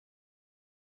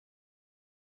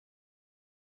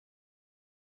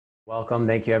Welcome.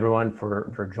 Thank you everyone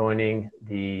for joining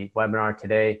the webinar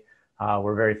today.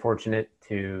 We're very fortunate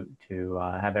to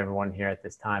have everyone here at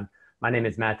this time. My name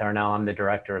is Matt Darnell. I'm the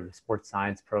director of the sports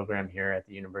science program here at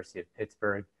the University of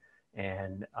Pittsburgh.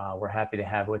 And we're happy to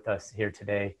have with us here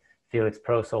today, Felix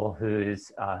Proessl, who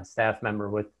is a staff member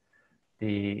with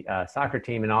the soccer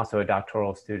team and also a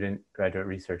doctoral student, graduate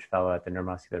research fellow at the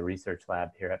Neuromuscular Research Lab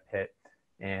here at Pitt.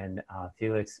 And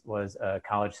Felix was a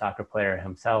college soccer player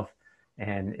himself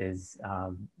and is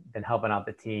been helping out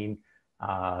the team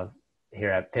here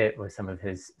at Pitt with some of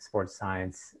his sports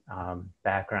science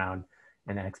background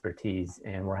and expertise.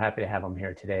 And we're happy to have him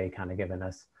here today, kind of giving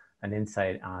us an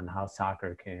insight on how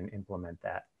soccer can implement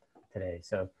that today.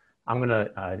 So I'm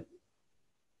gonna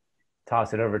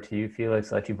toss it over to you,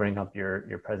 Felix, let you bring up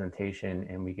your presentation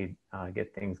and we could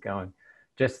get things going.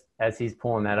 Just as he's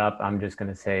pulling that up, I'm just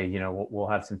gonna say, you know, we'll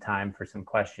have some time for some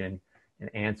question and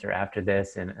answer after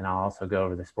this. And I'll also go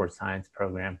over the sports science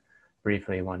program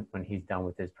briefly when he's done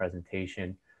with his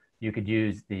presentation. You could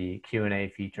use the Q&A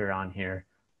feature on here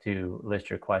to list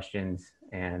your questions,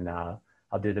 and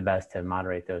I'll do the best to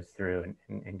moderate those through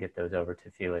and get those over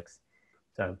to Felix.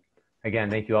 So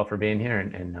again, thank you all for being here,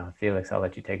 and Felix, I'll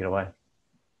let you take it away.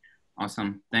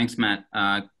 Awesome. Thanks, Matt.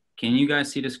 Can you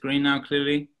guys see the screen now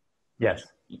clearly? Yes.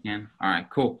 You can? All right,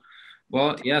 cool.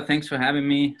 Well, yeah, thanks for having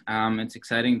me. It's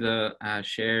exciting to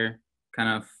share kind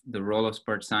of the role of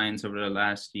sports science over the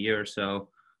last year or so.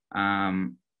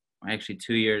 Actually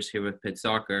 2 years here with Pitt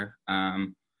Soccer.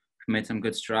 Made some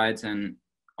good strides, and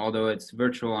although it's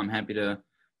virtual, I'm happy to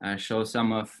show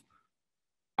some of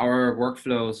our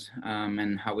workflows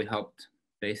and how we helped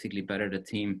basically better the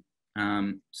team.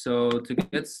 So to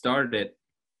get started,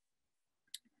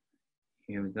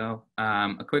 here we go.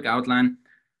 A quick outline.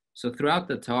 So throughout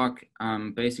the talk,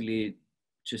 basically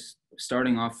just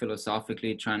starting off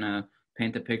philosophically, trying to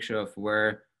paint a picture of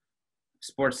where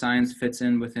sports science fits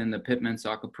in within the Pittman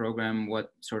soccer program,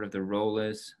 what sort of the role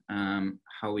is,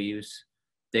 how we use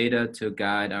data to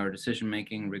guide our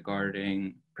decision-making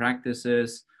regarding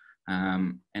practices.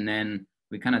 And then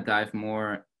we kind of dive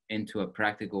more into a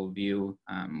practical view.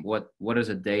 What does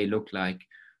a day look like?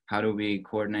 How do we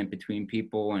coordinate between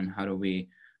people, and how do we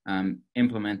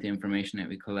implement the information that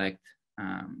we collect?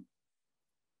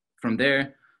 From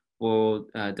there, we'll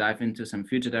dive into some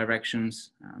future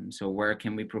directions. So where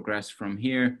can we progress from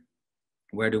here?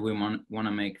 Where do we want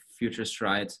to make future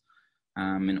strides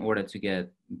in order to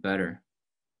get better?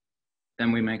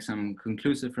 Then we make some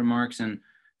conclusive remarks, and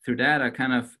through that, I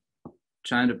kind of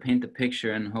trying to paint the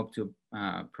picture and hope to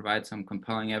provide some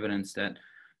compelling evidence that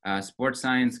sports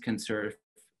science can serve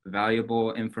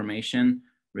valuable information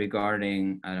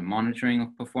regarding the monitoring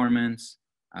of performance,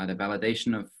 the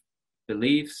validation of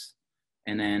beliefs,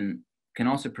 and then can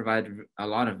also provide a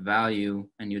lot of value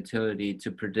and utility to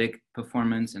predict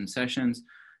performance in sessions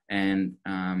and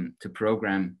to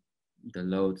program the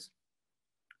loads.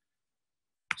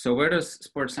 So where does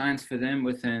sports science fit in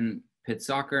within Pitt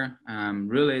Soccer?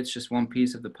 Really, it's just one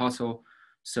piece of the puzzle.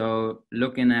 So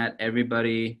looking at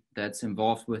everybody that's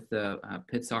involved with the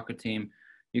Pitt Soccer team,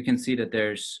 you can see that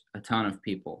there's a ton of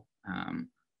people,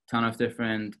 ton of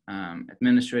different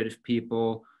administrative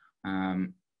people,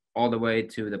 all the way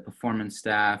to the performance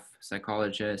staff,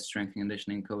 psychologists, strength and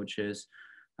conditioning coaches,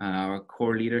 our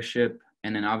core leadership,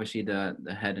 and then obviously the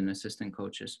head and assistant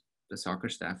coaches, the soccer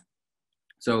staff.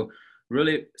 So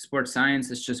really, sports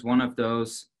science is just one of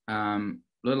those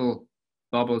little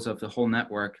bubbles of the whole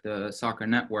network, the soccer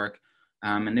network.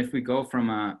 And if we go from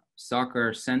a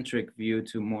soccer-centric view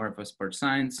to more of a sports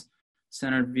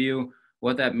science-centered view,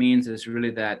 what that means is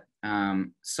really that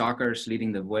soccer is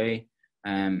leading the way,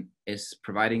 is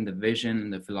providing the vision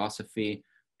and the philosophy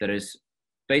that is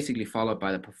basically followed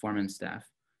by the performance staff.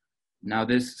 Now,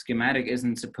 this schematic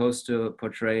isn't supposed to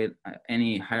portray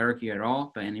any hierarchy at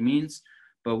all by any means,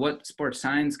 but what sports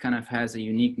science kind of has a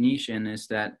unique niche in is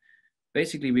that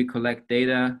basically we collect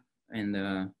data in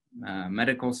the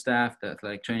medical staff, the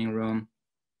athletic training room,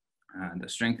 the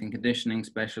strength and conditioning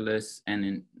specialists, and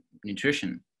in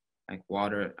nutrition, like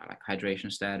water, like hydration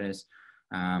status,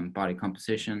 body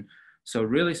composition. So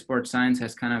really, sports science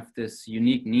has kind of this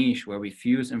unique niche where we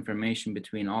fuse information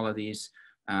between all of these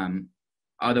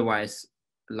otherwise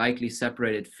likely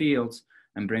separated fields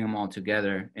and bring them all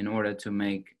together in order to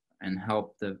make and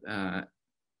help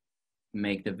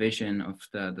make the vision of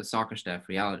the soccer staff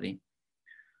reality.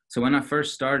 So when I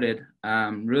first started,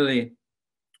 really,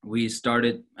 we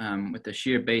started with the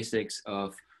sheer basics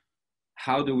of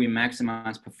how do we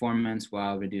maximize performance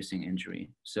while reducing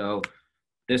injury. So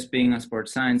this being a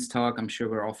sports science talk, I'm sure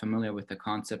we're all familiar with the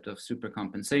concept of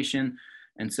supercompensation.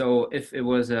 And so if it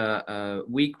was a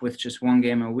week with just one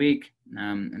game a week,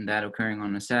 and that occurring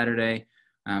on a Saturday,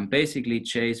 basically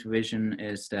Che's vision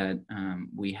is that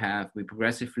we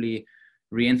progressively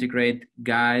reintegrate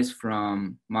guys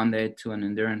from Monday to an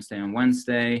endurance day on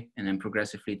Wednesday, and then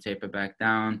progressively taper back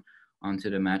down onto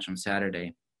the match on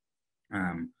Saturday.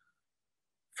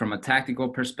 From a tactical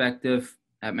perspective,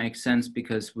 that makes sense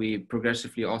because we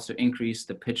progressively also increase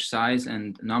the pitch size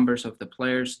and numbers of the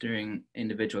players during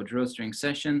individual drills during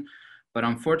session. But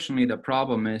unfortunately, the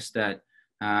problem is that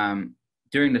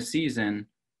during the season,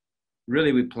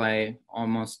 really we play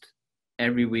almost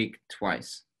every week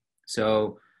twice.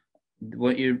 So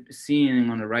what you're seeing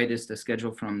on the right is the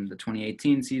schedule from the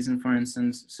 2018 season, for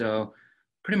instance. So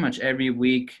pretty much every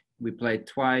week we played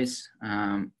twice.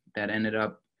 That ended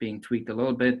up being tweaked a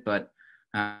little bit, but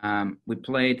we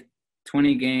played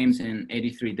 20 games in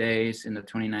 83 days in the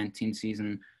 2019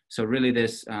 season. So really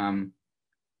this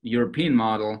European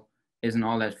model isn't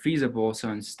all that feasible. So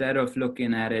instead of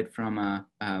looking at it from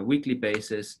a weekly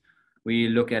basis, we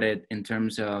look at it in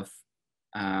terms of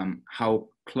how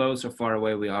close or far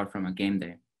away we are from a game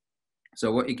day.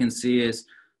 So what you can see is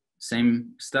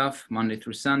same stuff Monday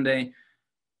through Sunday,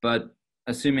 but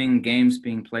assuming games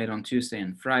being played on Tuesday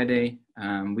and Friday,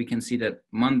 we can see that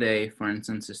Monday, for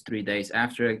instance, is 3 days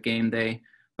after a game day,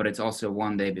 but it's also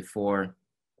 1 day before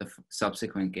the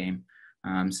subsequent game.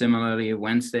 Similarly,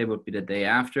 Wednesday would be the day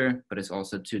after, but it's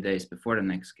also 2 days before the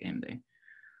next game day.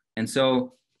 And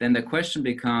so then the question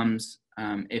becomes,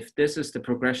 if this is the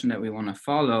progression that we want to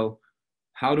follow,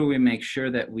 how do we make sure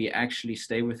that we actually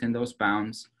stay within those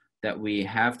bounds, that we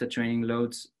have the training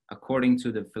loads according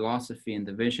to the philosophy and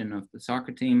the vision of the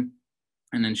soccer team,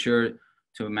 and ensure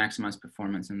to maximize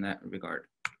performance in that regard?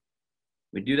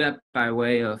 We do that by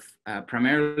way of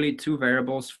primarily two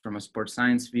variables from a sports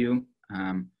science view.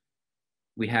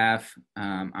 We have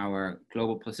our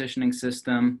global positioning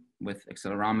system with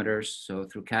accelerometers. So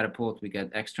through Catapult, we get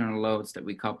external loads that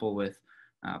we couple with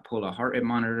polar heart rate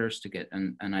monitors to get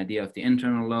an idea of the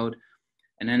internal load.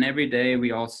 And then every day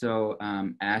we also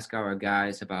ask our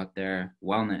guys about their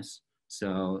wellness.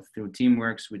 So through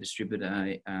Teamworks, we distribute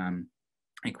a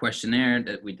questionnaire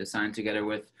that we designed together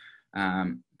with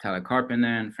Tyler Carpenter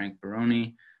and Frank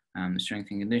Baroni, the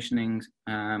strength and conditioning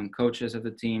coaches of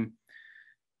the team.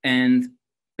 And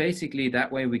basically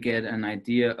that way we get an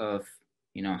idea of,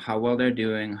 you know, how well they're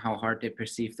doing, how hard they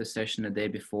perceive the session the day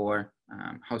before,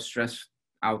 how stressed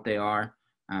out they are,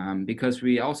 because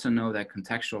we also know that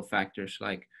contextual factors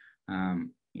like,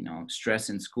 you know, stress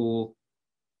in school,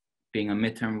 being a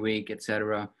midterm week,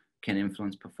 etc., can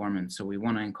influence performance. So we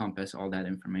want to encompass all that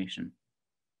information.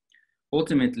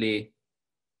 Ultimately,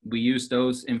 we use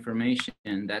those information,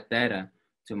 that data,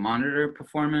 to monitor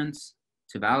performance,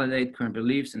 to validate current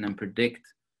beliefs, and then predict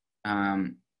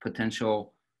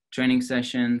potential training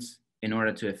sessions in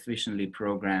order to efficiently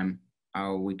program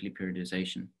our weekly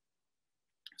periodization.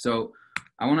 So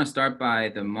I want to start by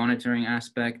the monitoring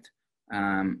aspect.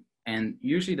 And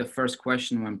usually the first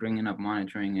question when bringing up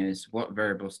monitoring is, what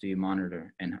variables do you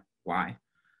monitor and why?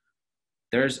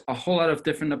 There's a whole lot of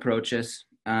different approaches,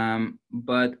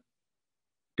 but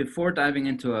before diving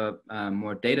into a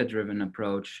more data-driven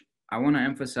approach, I want to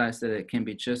emphasize that it can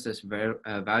be just as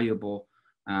valuable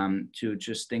to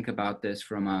just think about this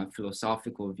from a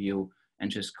philosophical view and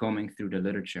just combing through the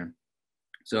literature.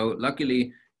 So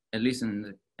luckily, at least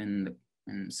in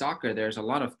soccer, there's a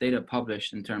lot of data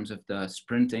published in terms of the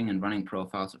sprinting and running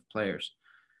profiles of players.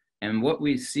 And what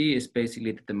we see is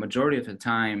basically that the majority of the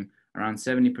time, around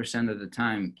 70% of the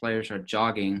time, players are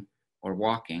jogging or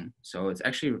walking. So it's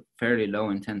actually fairly low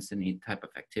intensity type of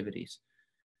activities.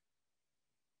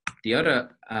 The other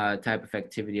type of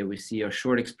activity we see are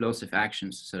short explosive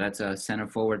actions. So that's a center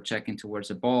forward checking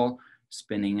towards a ball,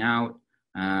 spinning out,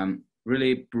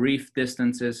 really brief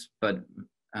distances, but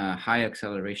high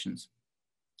accelerations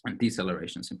and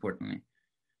decelerations, importantly.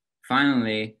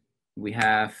 Finally, we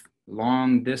have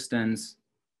long distance,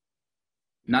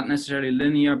 not necessarily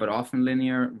linear, but often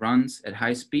linear runs at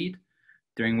high speed,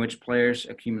 during which players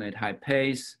accumulate high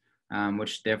pace,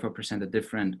 which therefore present a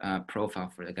different profile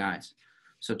for the guys.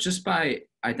 So just by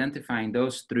identifying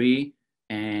those three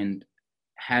and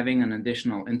having an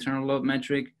additional internal load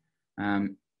metric,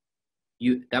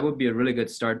 that would be a really good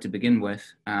start to begin with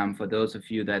for those of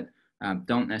you that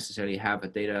don't necessarily have a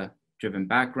data-driven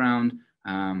background.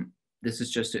 This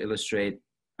is just to illustrate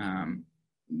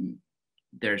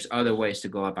there's other ways to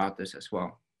go about this as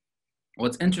well.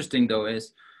 What's interesting though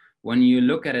is when you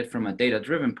look at it from a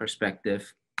data-driven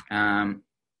perspective,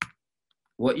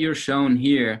 what you're shown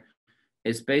here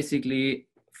is basically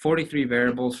 43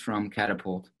 variables from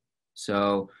Catapult.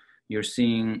 So you're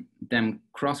seeing them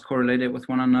cross-correlated with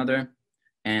one another.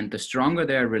 And the stronger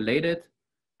they're related,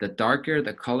 the darker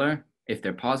the color, if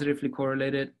they're positively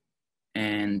correlated,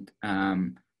 and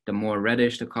the more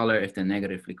reddish the color if they're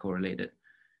negatively correlated.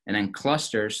 And then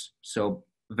clusters, so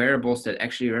variables that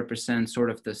actually represent sort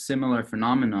of the similar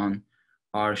phenomenon,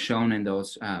 are shown in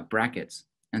those brackets.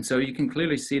 And so you can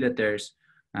clearly see that there's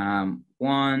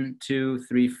 1, 2,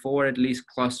 3, 4 at least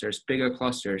clusters, bigger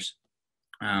clusters,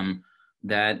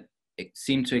 that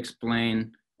seem to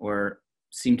explain or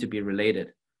seem to be related.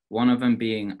 One of them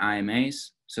being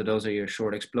IMAs, so those are your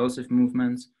short explosive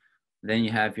movements. Then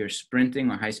you have your sprinting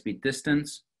or high-speed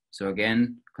distance. So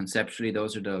again, conceptually,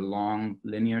 those are the long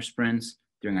linear sprints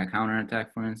during a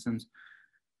counterattack, for instance.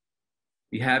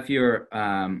 You have your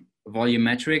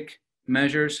volumetric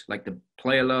measures like the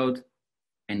player load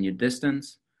and your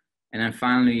distance. And then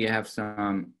finally, you have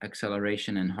some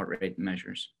acceleration and heart rate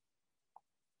measures.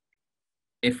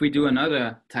 If we do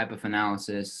another type of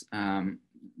analysis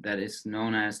that is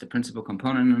known as the principal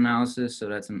component analysis, so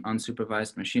that's an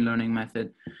unsupervised machine learning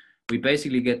method, we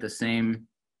basically get the same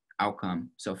outcome.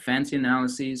 So fancy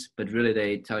analyses, but really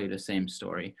they tell you the same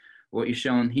story. What you're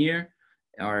shown here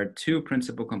are 2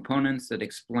 principal components that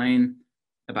explain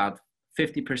about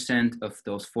 50% of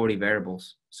those 40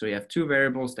 variables. So you have 2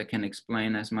 variables that can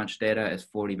explain as much data as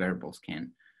 40 variables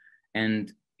can.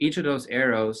 And each of those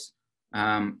arrows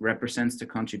represents the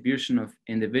contribution of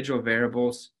individual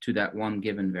variables to that one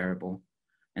given variable.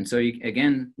 And so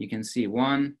again, you can see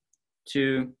 1,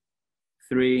 2,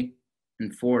 3,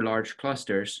 and 4 large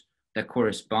clusters that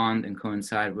correspond and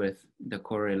coincide with the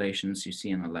correlations you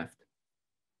see on the left.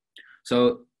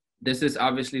 So this is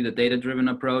obviously the data-driven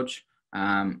approach.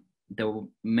 The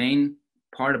main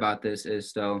part about this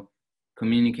is though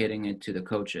communicating it to the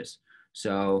coaches.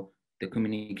 So the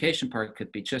communication part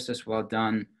could be just as well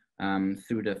done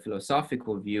through the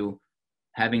philosophical view,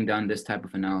 having done this type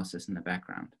of analysis in the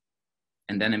background.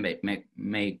 And then it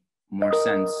make more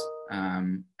sense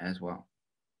as well.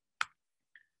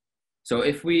 So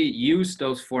if we use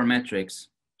those 4 metrics,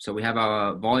 so we have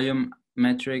our volume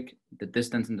metric, the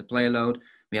distance and the play load,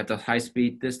 we have the high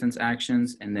speed distance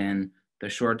actions, and then the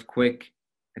short quick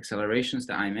accelerations,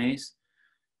 the IMAs.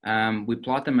 We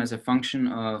plot them as a function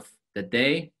of the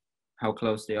day, how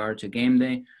close they are to game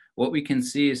day. What we can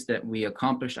see is that we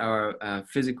accomplish our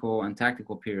physical and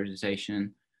tactical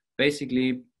periodization,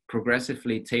 basically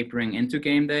progressively tapering into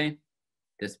game day,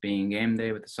 this being game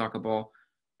day with the soccer ball,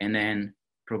 and then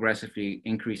progressively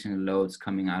increasing the loads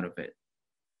coming out of it.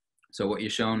 So what you're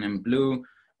shown in blue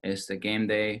is the game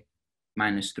day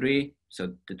 -3.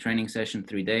 So the training session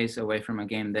 3 days away from a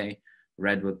game day.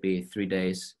 Red would be 3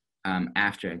 days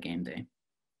after a game day.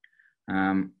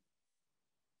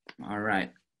 All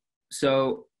right.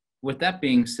 So with that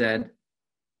being said,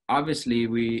 obviously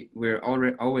we're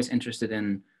always interested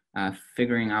in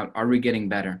figuring out, are we getting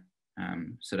better?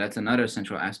 So that's another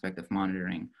central aspect of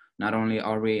monitoring. Not only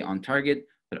are we on target,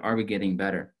 but are we getting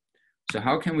better? So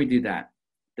how can we do that?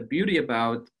 The beauty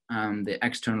about the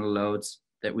external loads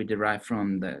that we derive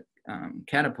from the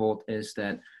catapult is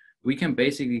that we can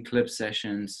basically clip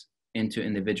sessions into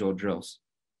individual drills.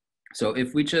 So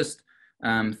if we just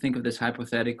think of this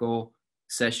hypothetical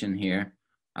session here,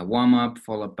 a warm-up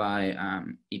followed by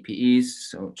EPEs,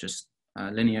 so just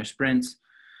linear sprints,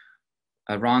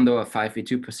 a rondo, a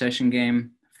 5v2 possession game,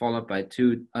 followed by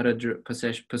 2 other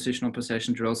positional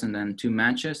possession drills, and then 2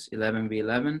 matches,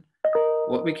 11v11.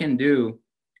 What we can do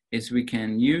is we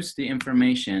can use the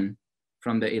information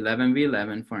from the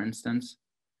 11v11, for instance,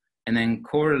 and then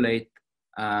correlate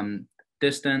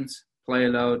distance, play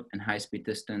load, and high-speed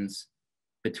distance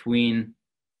between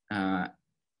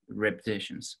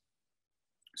repetitions.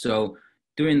 So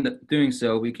doing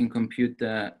so, we can compute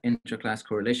the interclass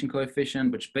correlation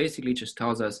coefficient, which basically just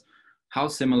tells us how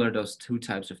similar those 2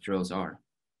 types of drills are.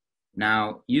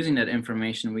 Now, using that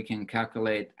information, we can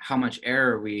calculate how much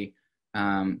error we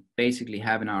basically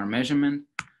have in our measurement,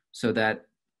 so that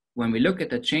when we look at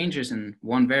the changes in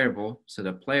one variable, so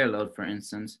the player load, for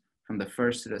instance, from the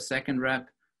first to the second rep,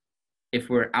 if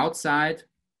we're outside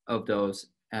of those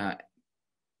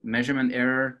measurement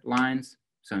error lines,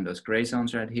 so in those gray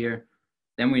zones right here,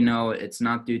 then we know it's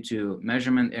not due to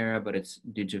measurement error, but it's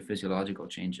due to physiological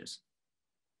changes.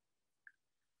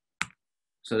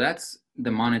 So that's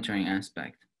the monitoring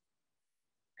aspect.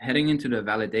 Heading into the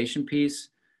validation piece,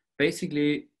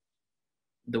 basically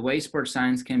the way sports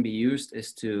science can be used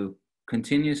is to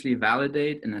continuously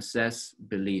validate and assess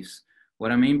beliefs.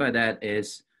 What I mean by that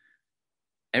is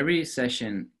every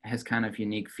session has kind of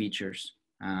unique features.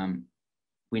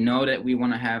 We know that we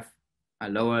want to have a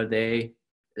lower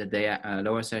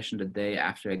session the day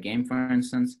after a game, for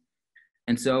instance.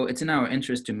 And so it's in our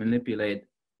interest to manipulate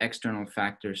external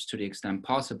factors to the extent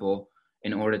possible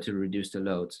in order to reduce the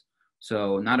loads.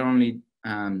 So not only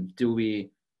do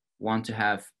we want to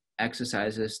have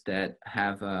exercises that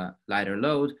have a lighter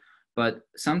load, but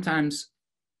sometimes,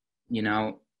 you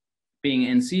know, being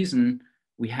in season,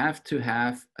 we have to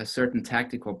have a certain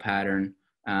tactical pattern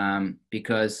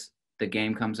because the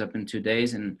game comes up in 2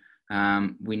 days, and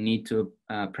we need to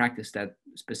practice that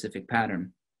specific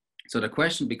pattern. So the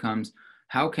question becomes,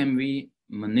 how can we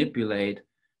manipulate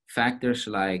factors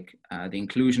like the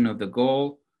inclusion of the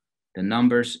goal, the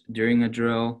numbers during a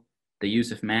drill, the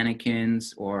use of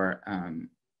mannequins or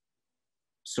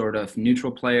sort of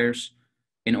neutral players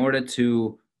in order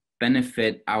to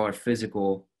benefit our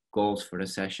physical goals for the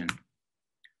session.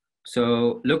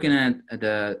 So looking at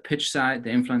the pitch size, the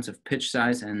influence of pitch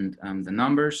size and the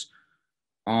numbers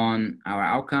on our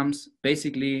outcomes,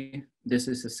 basically this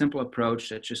is a simple approach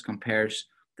that just compares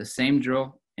the same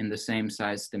drill in the same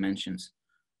size dimensions.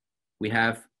 We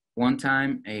have one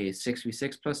time a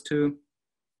 6v6 plus 2.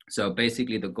 So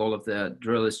basically the goal of the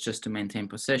drill is just to maintain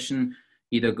possession,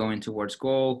 either going towards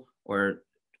goal or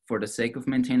for the sake of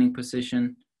maintaining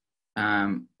position.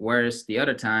 Whereas the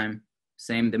other time,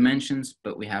 same dimensions,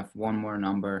 but we have one more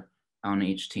number on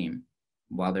each team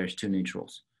while there's 2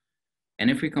 neutrals. And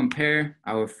if we compare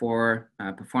our 4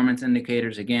 performance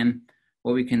indicators again,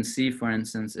 what we can see, for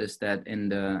instance, is that in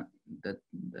the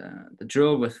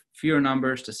drill with fewer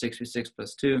numbers, the 6v6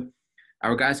 plus 2,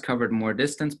 our guys covered more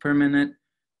distance per minute,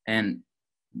 and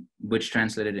which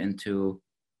translated into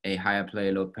a higher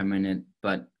play load per minute,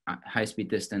 but high speed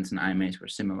distance and IMAs were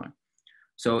similar.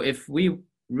 So if we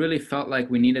really felt like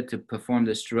we needed to perform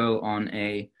this drill on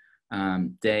a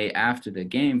day after the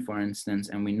game, for instance,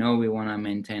 and we know we want to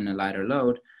maintain a lighter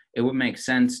load, it would make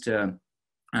sense to,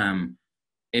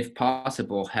 if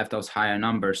possible, have those higher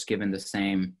numbers given the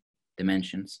same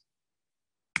dimensions.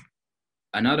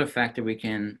 Another factor we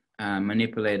can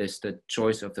manipulate is the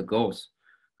choice of the goals.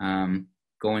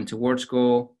 Going towards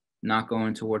goal, not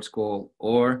going towards goal,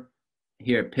 or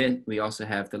here at Pitt, we also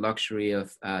have the luxury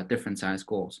of different size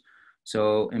goals.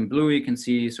 So in blue, you can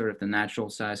see sort of the natural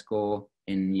size goal.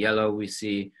 In yellow, we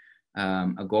see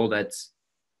a goal that's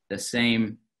the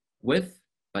same width,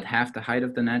 but half the height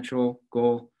of the natural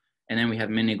goal. And then we have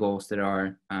mini goals that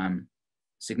are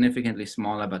significantly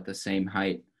smaller, but the same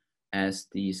height as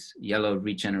these yellow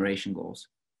regeneration goals.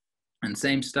 And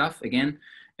same stuff, again,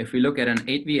 if we look at an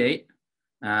 8v8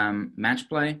 match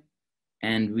play,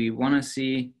 and we want to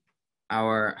see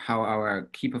how our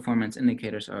key performance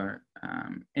indicators are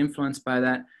influenced by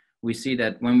that, we see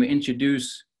that when we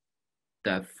introduce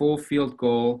the full field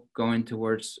goal going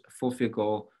towards full field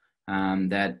goal,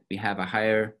 that we have a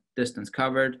higher distance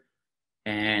covered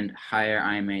and higher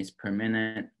IMAs per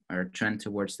minute, or trend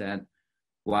towards that,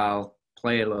 while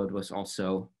player load was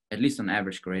also at least on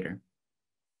average greater.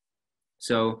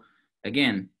 So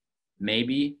again,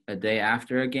 maybe a day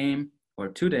after a game or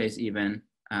 2 days even,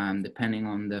 depending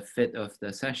on the fit of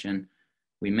the session,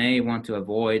 we may want to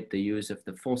avoid the use of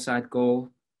the full side goal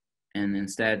and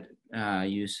instead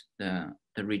use the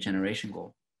regeneration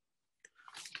goal.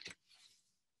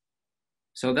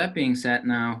 So that being said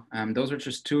now, those are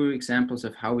just 2 examples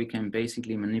of how we can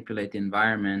basically manipulate the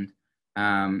environment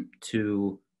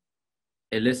to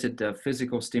elicit the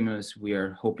physical stimulus we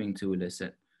are hoping to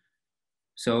elicit.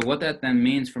 So what that then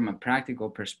means from a practical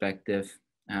perspective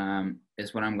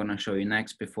is what I'm going to show you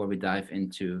next before we dive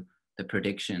into the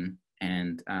prediction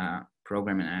and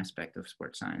programming aspect of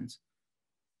sports science.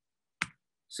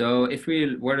 So if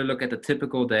we were to look at the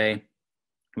typical day,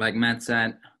 like Matt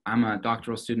said, I'm a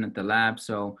doctoral student at the lab.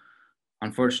 So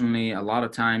unfortunately, a lot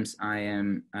of times I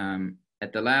am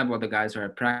at the lab while the guys are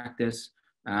at practice.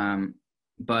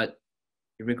 But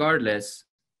regardless,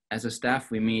 as a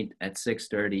staff, we meet at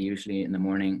 6:30 usually in the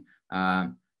morning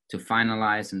to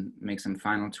finalize and make some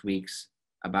final tweaks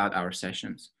about our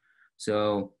sessions.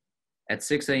 So at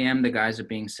 6 a.m., the guys are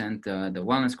being sent the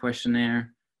wellness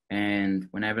questionnaire, and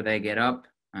whenever they get up,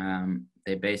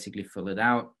 they basically fill it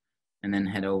out and then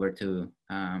head over to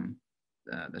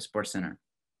the sports center.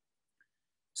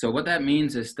 So what that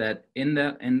means is that in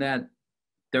that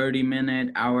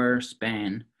 30-minute, hour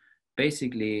span,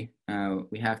 basically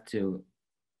we have to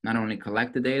not only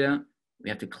collect the data, we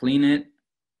have to clean it,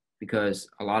 because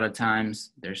a lot of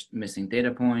times there's missing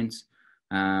data points.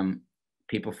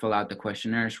 People fill out the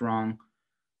questionnaires wrong.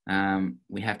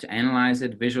 We have to analyze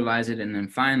it, visualize it, and then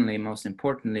finally, most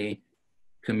importantly,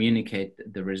 communicate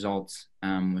the results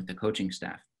with the coaching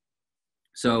staff.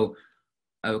 So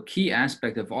a key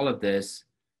aspect of all of this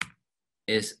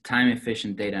is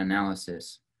time-efficient data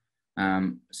analysis.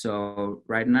 So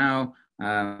right now,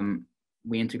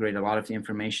 we integrate a lot of the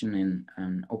information in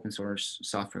an open source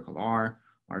software called R.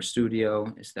 R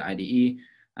Studio is the IDE.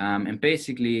 And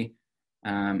basically,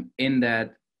 in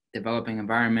that developing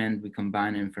environment, we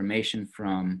combine information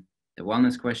from the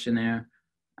wellness questionnaire,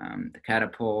 the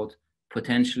catapult,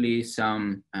 potentially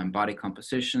some body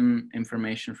composition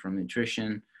information from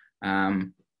nutrition,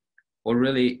 or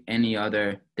really any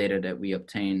other data that we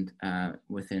obtained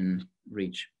within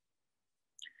Reach.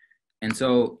 And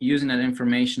so using that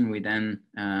information, we then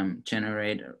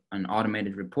generate an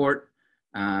automated report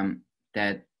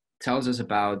that tells us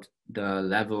about the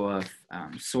level of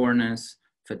soreness,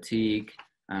 fatigue,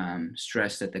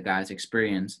 stress that the guys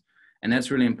experience. And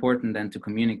that's really important then to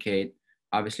communicate,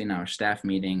 obviously in our staff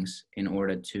meetings, in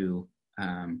order to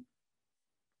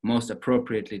most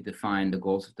appropriately define the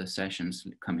goals of the sessions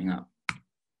coming up.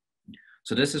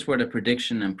 So this is where the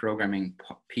prediction and programming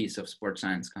piece of sports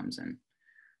science comes in.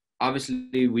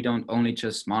 Obviously, we don't only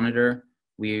just monitor,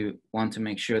 we want to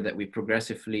make sure that we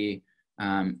progressively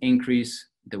increase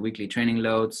the weekly training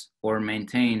loads or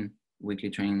maintain weekly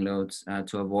training loads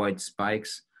to avoid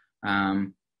spikes.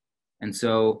 And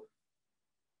so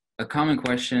a common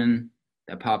question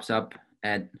that pops up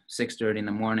at 6:30 in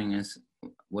the morning is,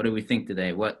 what do we think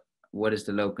today? What is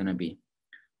the load gonna be?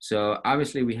 So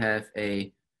obviously we have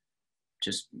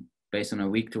just based on a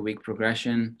week-to-week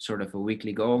progression, sort of a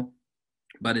weekly goal,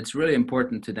 but it's really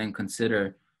important to then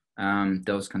consider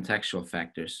those contextual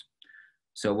factors.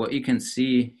 So what you can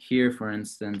see here, for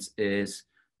instance, is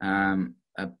an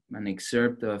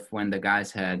excerpt of when the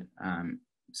guys had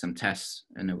some tests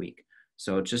in a week.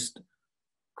 So just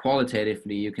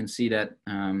qualitatively, you can see that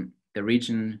the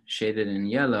region shaded in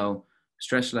yellow,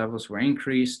 stress levels were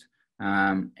increased,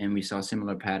 and we saw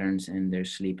similar patterns in their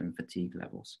sleep and fatigue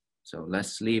levels. So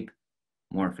less sleep,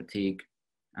 more fatigue.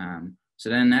 So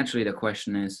then naturally the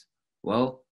question is,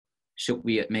 well, should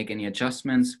we make any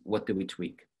adjustments? What do we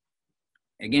tweak?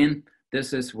 Again,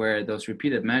 this is where those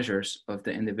repeated measures of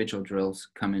the individual drills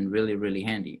come in really, really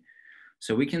handy.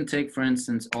 So we can take, for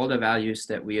instance, all the values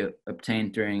that we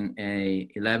obtained during a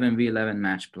 11v11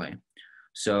 match play.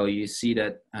 So you see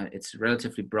that it's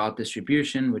relatively broad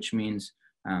distribution, which means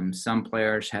some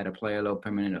players had a player load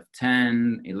per minute of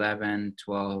 10, 11,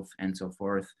 12, and so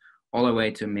forth, all the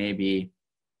way to maybe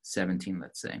 17,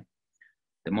 let's say.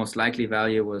 The most likely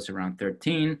value was around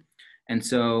 13. And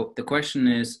so the question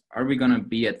is, are we going to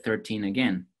be at 13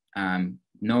 again,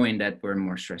 knowing that we're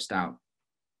more stressed out?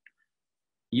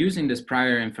 Using this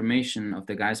prior information of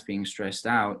the guys being stressed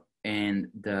out and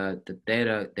the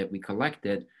data that we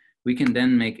collected, we can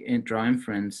then draw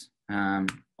inference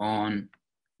on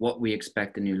what we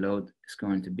expect the new load is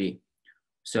going to be.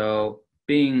 So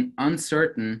being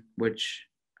uncertain, which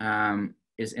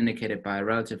is indicated by a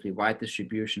relatively wide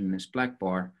distribution in this black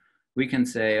bar, we can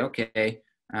say, okay,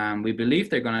 we believe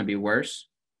they're going to be worse,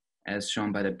 as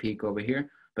shown by the peak over here.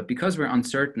 But because we're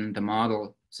uncertain, the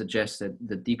model suggests that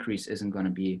the decrease isn't going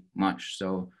to be much.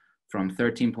 So from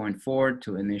 13.4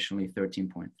 to initially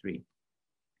 13.3.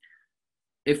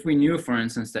 If we knew, for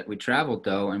instance, that we traveled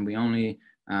though, and we only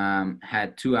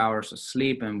had 2 hours of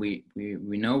sleep, and we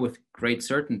know with great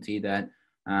certainty that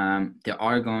there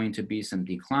are going to be some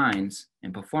declines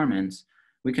in performance,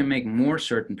 we can make more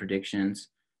certain predictions,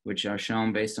 which are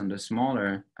shown based on the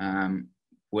smaller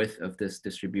width of this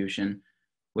distribution,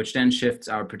 which then shifts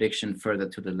our prediction further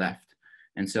to the left.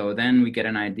 And so then we get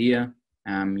an idea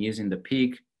using the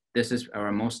peak. This is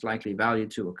our most likely value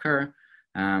to occur.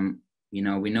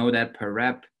 We know that per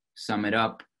rep, sum it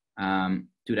up,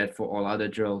 do that for all other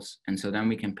drills. And so then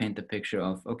we can paint the picture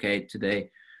of, okay,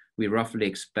 today we roughly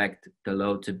expect the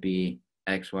load to be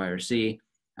X, Y, or Z.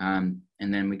 And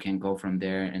then we can go from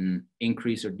there and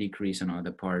increase or decrease on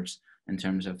other parts in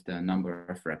terms of the number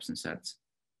of reps and sets.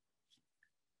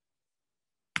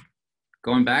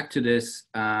 Going back to this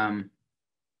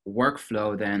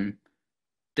workflow then,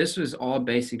 this was all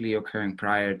basically occurring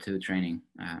prior to training.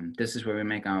 This is where we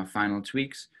make our final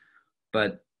tweaks,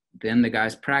 but then the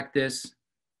guys practice.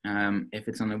 If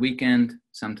it's on the weekend,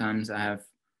 sometimes I have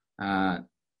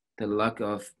the luck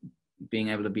of being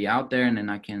able to be out there, and then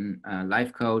I can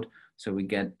live code. So we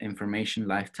get information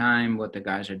live time, what the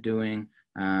guys are doing,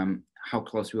 how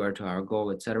close we are to our goal,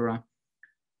 etc.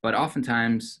 But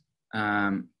oftentimes,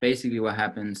 basically what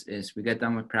happens is we get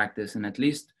done with practice, and at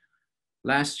least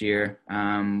last year,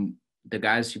 the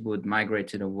guys would migrate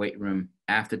to the weight room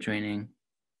after training.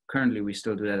 Currently, we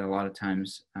still do that a lot of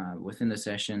times within the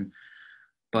session.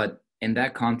 But in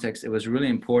that context, it was really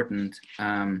important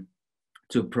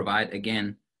to provide,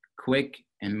 again, quick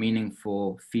and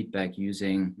meaningful feedback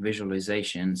using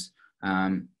visualizations,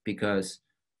 because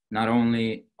not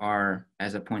only are,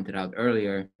 as I pointed out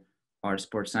earlier, are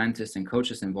sports scientists and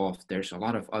coaches involved, there's a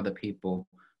lot of other people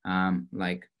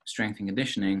like strength and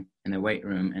conditioning in the weight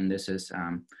room. And this is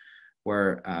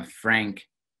where Frank,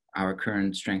 our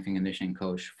current strength and conditioning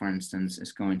coach, for instance,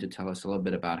 is going to tell us a little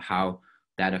bit about how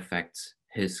that affects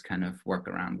his kind of work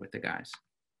around with the guys.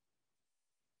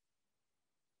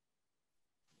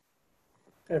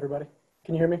 Hey, everybody.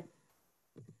 Can you hear me?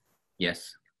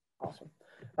 Yes. Awesome.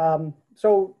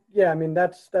 So yeah, I mean,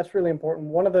 that's really important.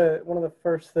 One of the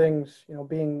first things, you know,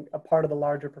 being a part of the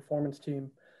larger performance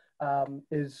team,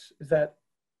 is that,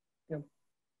 you know,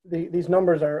 these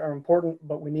numbers are important,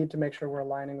 but we need to make sure we're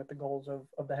aligning with the goals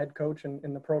of the head coach and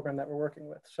in the program that we're working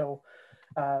with. So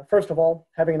first of all,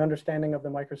 having an understanding of the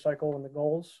microcycle and the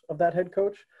goals of that head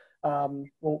coach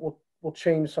will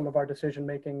change some of our decision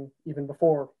making even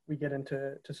before we get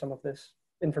into some of this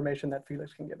information that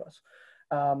Felix can give us.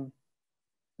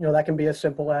 You know, that can be as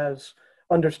simple as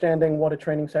understanding what a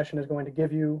training session is going to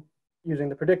give you using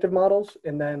the predictive models,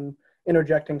 and then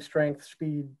interjecting strength,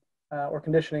 speed, or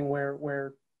conditioning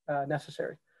where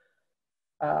necessary.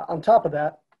 On top of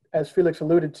that, as Felix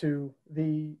alluded to,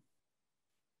 the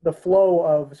flow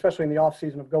of, especially in the off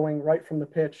season, of going right from the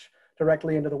pitch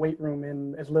directly into the weight room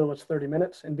in as little as 30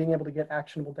 minutes and being able to get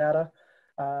actionable data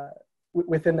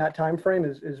within that time frame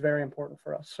is very important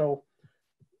for us. So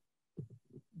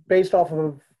based off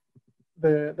of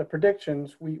the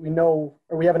predictions, we know,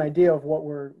 or we have an idea of what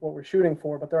we're shooting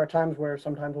for, but there are times where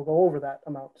sometimes we'll go over that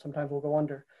amount, sometimes we'll go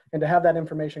under. And to have that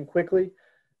information quickly,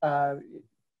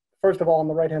 first of all, on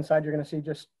the right-hand side, you're going to see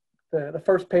just the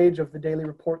first page of the daily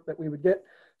report that we would get.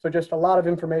 So just a lot of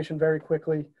information very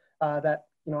quickly that,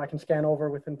 you know, I can scan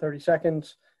over within 30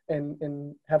 seconds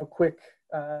and have a quick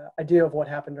idea of what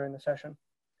happened during the session.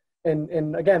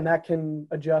 And again, that can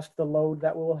adjust the load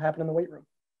that will happen in the weight room.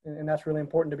 And that's really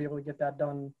important to be able to get that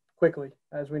done quickly.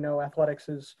 As we know, athletics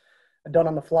is done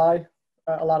on the fly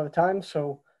a lot of the time.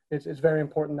 So it's very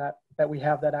important that we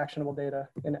have that actionable data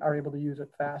and are able to use it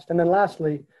fast. And then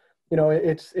lastly, you know,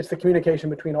 it's the communication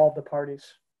between all of the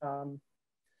parties. You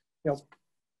know,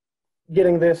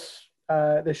 getting this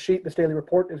sheet, this daily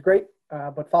report, is great,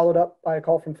 but followed up by a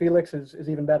call from Felix is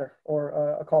even better,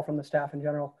 or a call from the staff in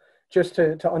general, just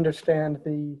to understand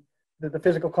the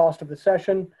physical cost of the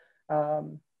session,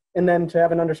 and then to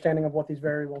have an understanding of what these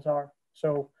variables are.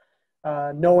 So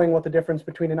knowing what the difference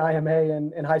between an IMA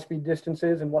and high-speed distance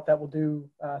is and what that will do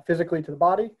physically to the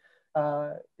body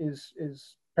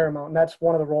is paramount. And that's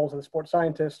one of the roles of the sports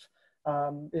scientist,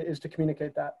 is to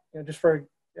communicate that. You know, just for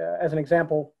as an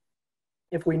example,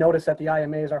 if we notice that the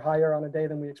IMAs are higher on a day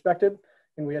than we expected,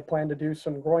 and we had planned to do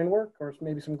some groin work or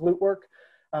maybe some glute work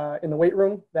in the weight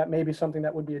room, that may be something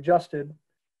that would be adjusted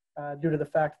due to the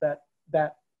fact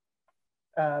that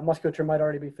musculature might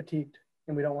already be fatigued,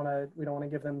 and we don't want to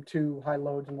give them too high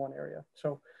loads in one area.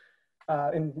 So,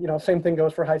 and you know, same thing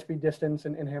goes for high speed distance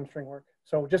and hamstring work.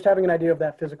 So just having an idea of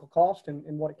that physical cost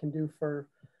and what it can do for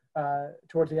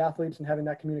towards the athletes, and having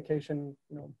that communication,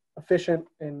 you know, efficient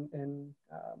and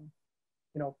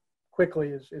you know, quickly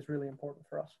is really important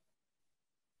for us.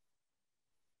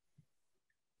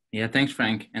 Yeah, thanks,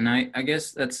 Frank. And I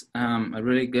guess that's a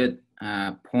really good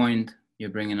point you're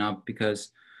bringing up,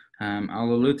 because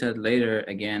I'll allude to it later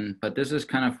again, but this is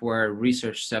kind of where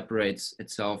research separates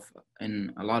itself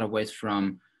in a lot of ways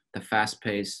from the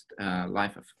fast-paced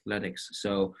life of athletics.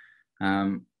 So,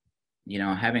 you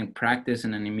know, having practice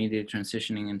and then immediately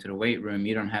transitioning into the weight room,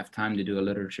 you don't have time to do a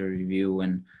literature review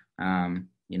and,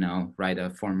 you know, write a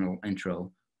formal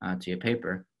intro to your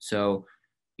paper. So,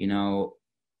 you know,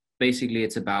 basically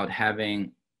it's about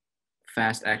having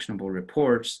fast, actionable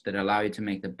reports that allow you to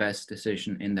make the best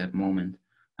decision in that moment.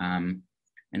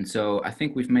 And so I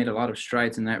think we've made a lot of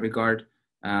strides in that regard.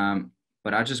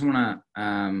 But I just want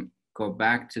to go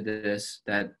back to this,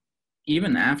 that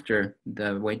even after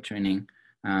the weight training,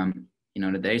 you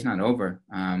know, the day's not over.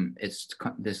 It's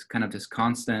this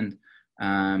constant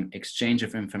exchange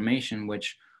of information,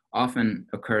 which often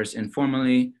occurs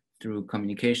informally through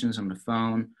communications on the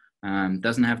phone.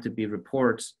 Doesn't have to be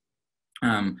reports,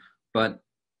 but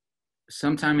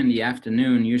sometime in the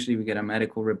afternoon, usually we get a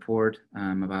medical report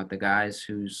about the guys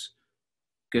who's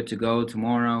good to go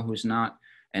tomorrow, who's not.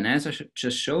 And as I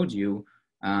just showed you,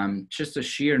 just a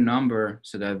sheer number,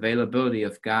 so the availability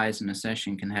of guys in a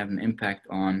session can have an impact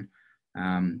on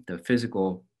the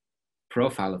physical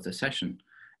profile of the session.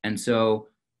 And so,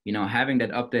 you know, having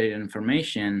that updated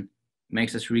information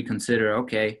makes us reconsider,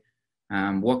 okay,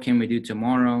 what can we do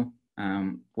tomorrow?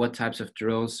 What types of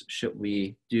drills should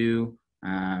we do?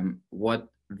 What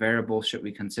variables should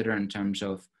we consider in terms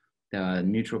of the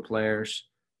neutral players,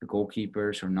 the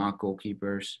goalkeepers or not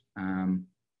goalkeepers,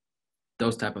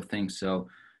 those type of things. So,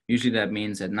 Usually that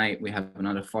means at night we have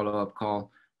another follow-up call,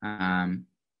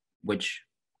 which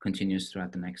continues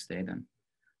throughout the next day then.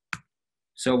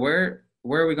 So where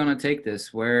are we going to take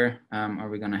this? Where are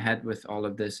we going to head with all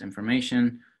of this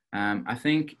information? I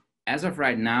think as of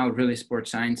right now, really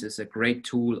sports science is a great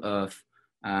tool of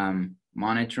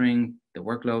monitoring the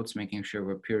workloads, making sure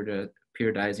we're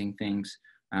periodizing things.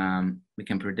 We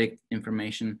can predict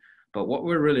information, but what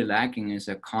we're really lacking is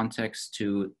a context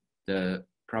to the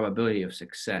probability of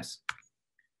success.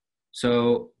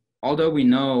 So although we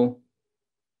know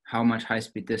how much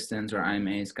high-speed distance or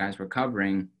IMAs guys were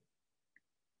covering,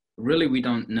 really we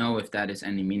don't know if that is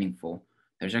any meaningful.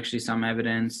 There's actually some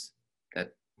evidence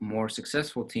that more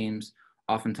successful teams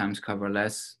oftentimes cover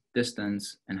less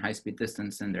distance and high-speed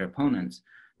distance than their opponents.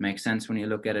 Makes sense when you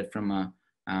look at it from a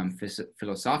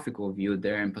philosophical view.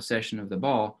 They're in possession of the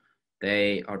ball.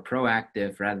 They are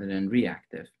proactive rather than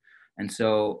reactive. And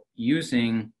so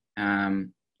using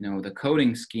the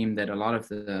coding scheme that a lot of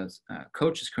the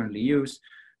coaches currently use,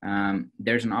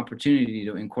 there's an opportunity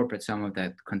to incorporate some of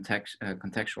that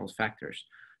contextual factors.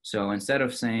 So instead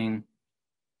of saying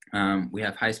we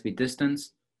have high-speed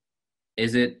distance,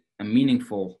 is it a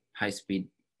meaningful high-speed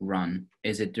run?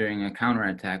 Is it during a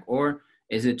counterattack, or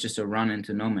is it just a run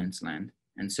into no man's land?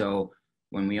 And so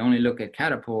when we only look at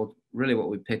catapult, really what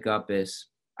we pick up is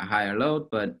a higher load,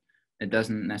 but it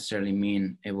doesn't necessarily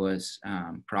mean it was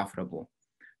profitable.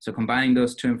 So combining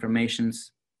those two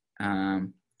informations,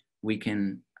 we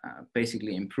can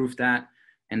basically improve that.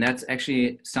 And that's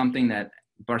actually something that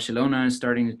Barcelona is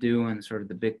starting to do, and sort of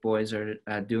the big boys are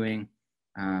doing,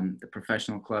 the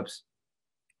professional clubs.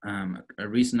 A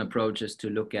recent approach is to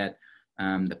look at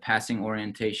the passing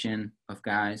orientation of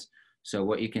guys. So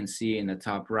what you can see in the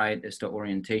top right is the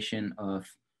orientation of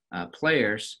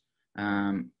players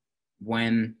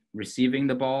when receiving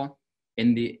the ball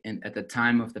at the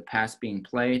time of the pass being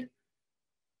played,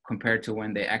 compared to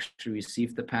when they actually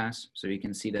received the pass. So you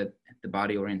can see that the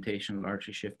body orientation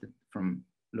largely shifted from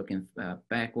looking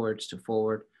backwards to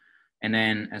forward, and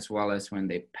then as well as when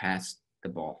they pass the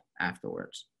ball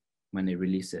afterwards, when they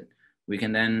release it. We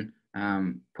can then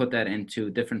put that into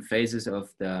different phases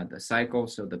of the cycle,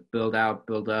 so the build out,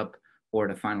 build up, or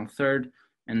the final third,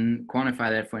 and quantify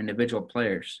that for individual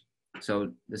players.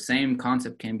 So the same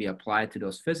concept can be applied to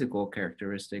those physical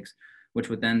characteristics, which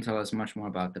would then tell us much more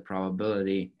about the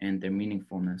probability and their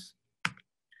meaningfulness.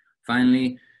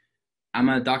 Finally, I'm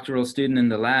a doctoral student in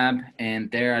the lab,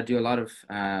 and there I do a lot of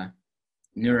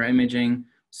neuroimaging.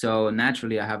 So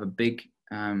naturally, I have a big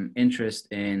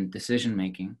interest in decision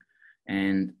making.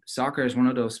 And soccer is one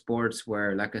of those sports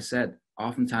where, like I said,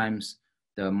 oftentimes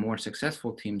the more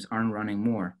successful teams aren't running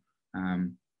more.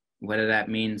 Whether that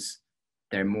means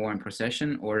they're more in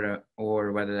possession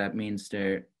or whether that means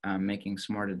they're making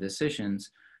smarter decisions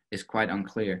is quite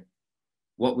unclear.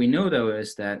 What we know, though,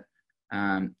 is that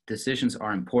decisions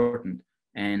are important,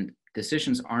 and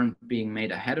decisions aren't being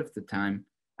made ahead of the time.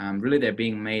 Really, they're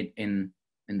being made in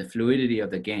the fluidity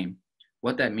of the game.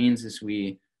 What that means is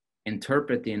we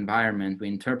interpret the environment, we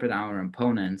interpret our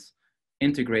opponents,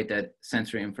 integrate that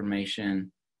sensory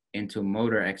information into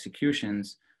motor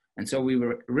executions. And so we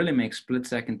really make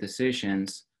split-second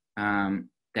decisions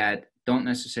that don't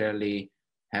necessarily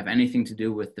have anything to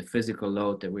do with the physical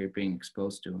load that we're being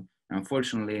exposed to. And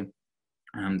unfortunately,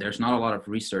 there's not a lot of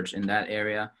research in that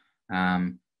area.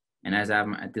 And as I have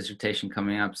my dissertation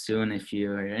coming up soon, if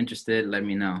you are interested, let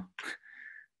me know.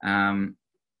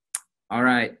 All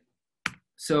right.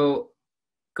 So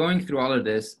going through all of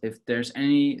this, if there's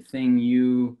anything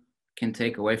you can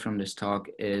take away from this talk,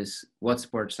 is what's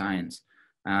sports science?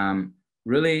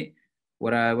 Really,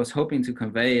 what I was hoping to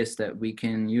convey is that we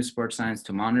can use sports science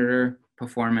to monitor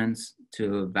performance,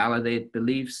 to validate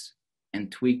beliefs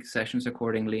and tweak sessions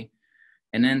accordingly,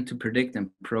 and then to predict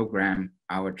and program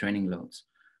our training loads.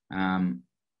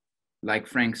 Like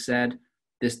Frank said,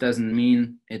 this doesn't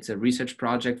mean it's a research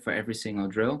project for every single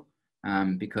drill,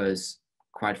 because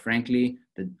quite frankly,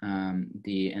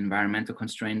 the environmental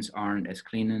constraints aren't as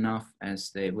clean enough as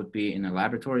they would be in a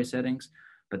laboratory settings,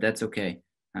 but that's okay.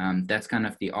 That's kind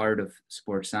of the art of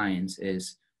sports science,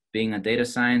 is being a data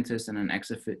scientist and an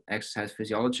exercise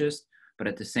physiologist, but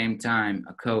at the same time,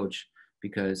 a coach,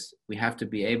 because we have to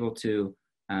be able to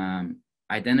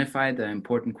identify the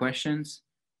important questions,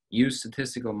 use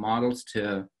statistical models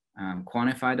to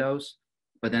quantify those,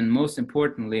 but then most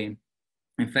importantly,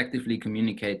 effectively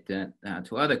communicate that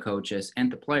to other coaches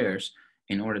and the players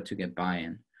in order to get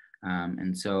buy-in.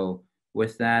 And so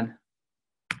with that,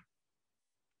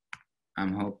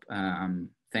 I'm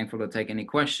thankful to take any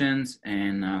questions,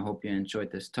 and I hope you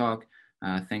enjoyed this talk.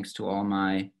 Thanks to all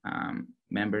my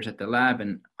members at the lab,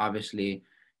 and obviously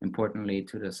importantly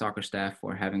to the soccer staff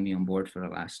for having me on board for the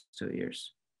last 2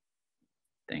 years.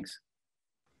 Thanks.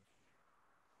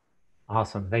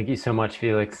 Awesome. Thank you so much,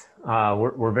 Felix.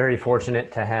 We're very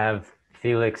fortunate to have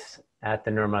Felix at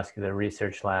the Neuromuscular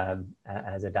Research Lab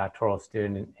as a doctoral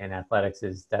student in athletics.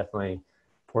 Is definitely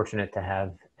fortunate to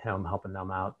have him helping them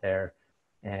out there.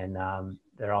 And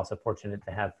they're also fortunate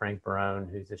to have Frank Barone,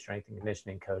 who's a strength and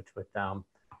conditioning coach with them.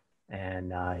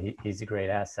 And he's a great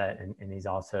asset. And he's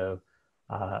also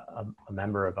a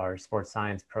member of our sports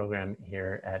science program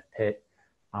here at Pitt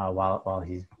while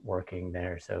he's working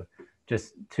there. So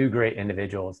just two great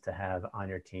individuals to have on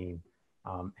your team,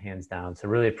 hands down. So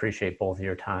really appreciate both of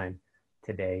your time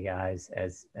today, guys,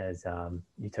 as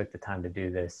you took the time to do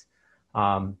this.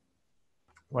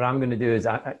 What I'm going to do is,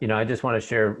 I just want to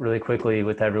share really quickly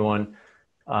with everyone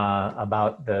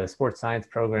about the sports science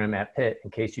program at Pitt,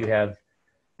 in case you have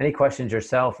any questions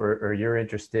yourself or you're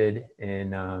interested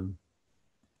in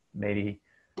maybe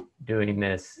doing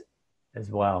this as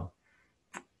well.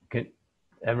 Can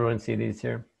everyone see these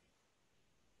here?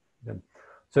 Good.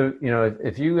 So,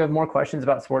 if you have more questions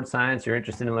about sports science, you're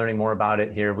interested in learning more about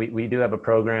it here, we do have a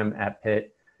program at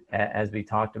Pitt, as we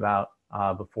talked about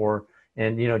before.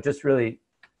 And, just really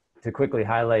to quickly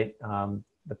highlight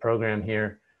the program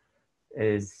here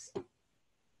is,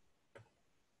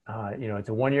 it's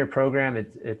a one-year program.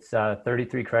 It's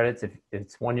 33 credits.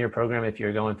 It's 1-year program if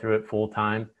you're going through it full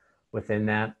time. Within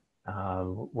that,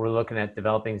 we're looking at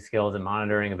developing skills and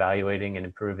monitoring, evaluating, and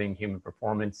improving human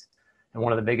performance. And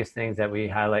one of the biggest things that we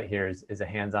highlight here is a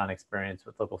hands-on experience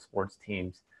with local sports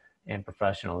teams and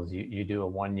professionals. You do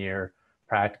a 1-year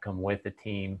practicum with the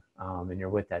team, and you're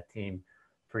with that team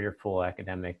for your full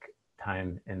academic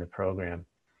time in the program.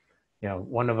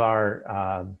 One of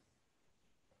our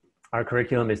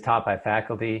curriculum is taught by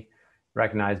faculty,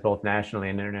 recognized both nationally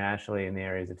and internationally in the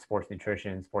areas of sports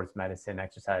nutrition, sports medicine,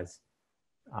 exercise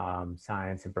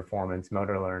science and performance,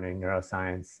 motor learning,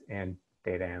 neuroscience, and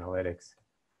data analytics.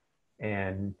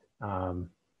 And are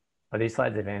these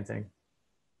slides advancing?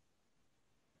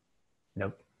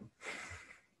 Nope.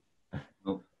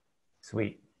 Nope.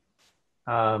 Sweet.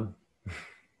 I'm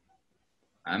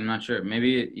not sure.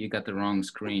 Maybe you got the wrong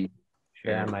screen.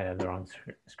 Sure. Yeah, I might have the wrong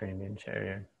screen being shared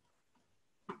here.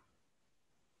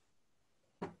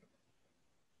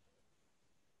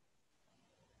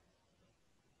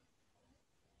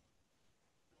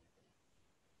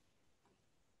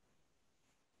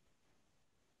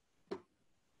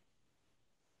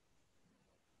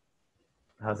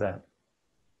 How's that?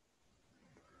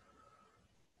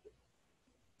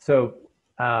 So,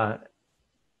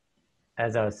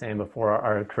 as I was saying before,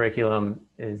 our curriculum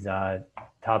is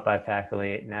taught by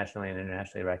faculty, nationally and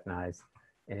internationally recognized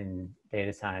in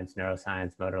data science,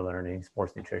 neuroscience, motor learning,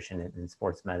 sports nutrition, and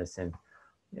sports medicine.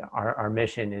 Our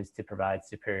mission is to provide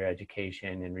superior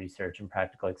education and research and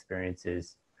practical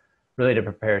experiences, really to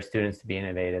prepare students to be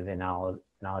innovative and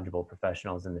knowledgeable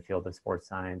professionals in the field of sports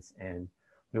science. And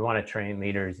we want to train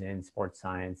leaders in sports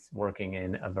science working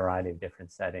in a variety of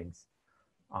different settings.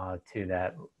 To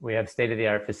that, we have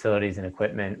state-of-the-art facilities and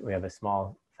equipment. We have a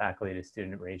small faculty to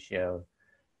student ratio,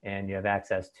 and you have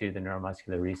access to the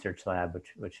Neuromuscular Research Lab,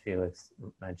 which Felix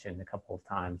mentioned a couple of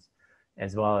times,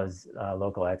 as well as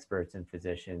local experts and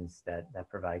physicians that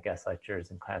provide guest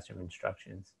lectures and classroom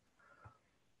instructions.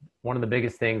 One of the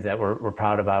biggest things that we're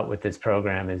proud about with this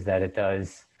program is that it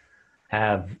does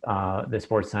have the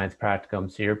sports science practicum.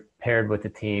 So you're paired with the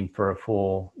team for a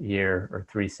full year or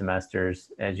 3 semesters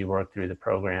as you work through the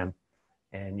program,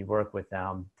 and you work with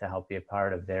them to help be a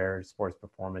part of their sports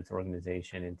performance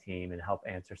organization and team and help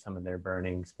answer some of their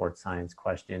burning sports science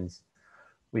questions.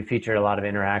 We feature a lot of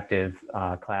interactive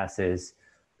classes.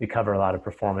 We cover a lot of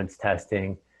performance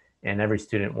testing, and every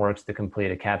student works to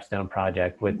complete a capstone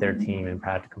project with their team and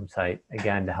practicum site,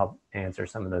 again, to help answer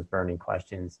some of those burning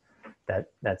questions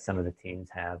that some of the teams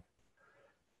have.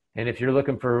 And if you're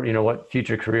looking for, what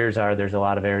future careers are, there's a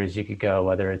lot of areas you could go,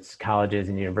 whether it's colleges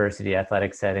and university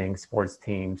athletic settings, sports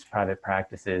teams, private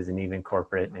practices, and even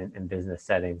corporate and business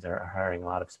settings are hiring a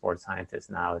lot of sports scientists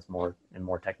now as more and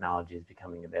more technology is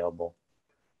becoming available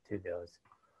to those.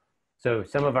 So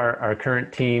some of our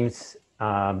current teams,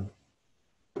 for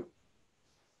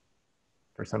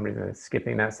some reason it's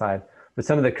skipping that slide, but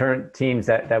some of the current teams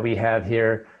that we have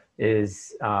here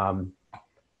is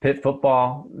Pitt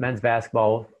football, men's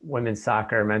basketball, women's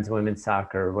soccer, men's and women's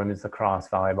soccer, women's lacrosse,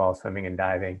 volleyball, swimming, and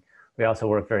diving. We also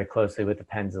work very closely with the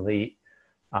Penn's Elite.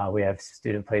 We have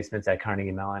student placements at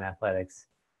Carnegie Mellon Athletics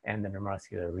and the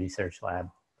Neuromuscular Research Lab.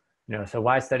 So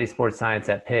why study sports science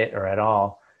at Pitt or at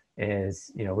all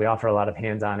is, we offer a lot of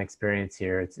hands-on experience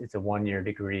here. It's a 1-year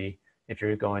degree if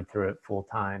you're going through it full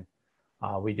time.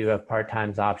 We do have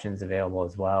part-time options available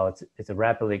as well. It's a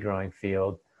rapidly growing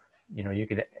field. You know, you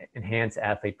could enhance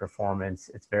athlete performance.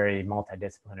 It's very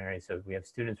multidisciplinary. So we have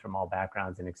students from all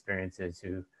backgrounds and experiences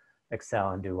who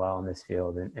excel and do well in this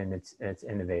field, and it's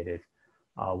innovative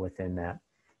within that.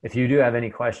 If you do have any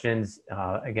questions,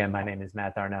 again, my name is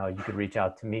Matt Darnell. You could reach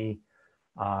out to me.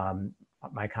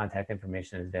 My contact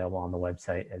information is available on the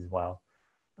website as well.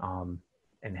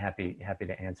 And happy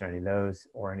to answer any of those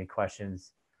or any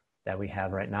questions that we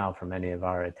have right now from any of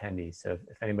our attendees. So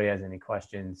if anybody has any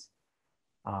questions,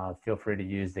 feel free to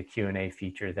use the Q&A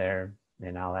feature there,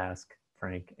 and I'll ask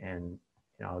Frank, and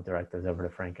I'll direct those over to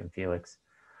Frank and Felix.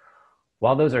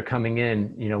 While those are coming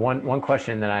in, one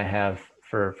question that I have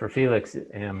for Felix,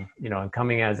 and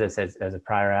coming as a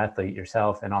prior athlete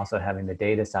yourself, and also having the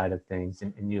data side of things,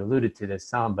 and you alluded to this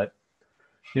some, but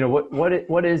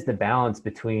what is the balance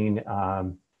between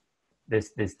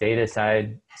this data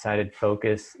sided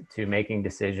focus to making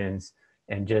decisions,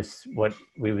 and just what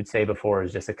we would say before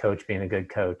is just a coach being a good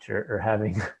coach, or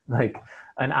having like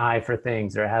an eye for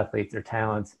things, or athletes or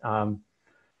talents?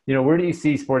 Where do you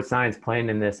see sports science playing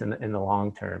in this in the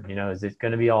long term? Is it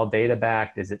going to be all data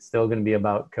backed? Is it still going to be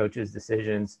about coaches'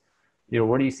 decisions?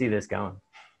 Where do you see this going?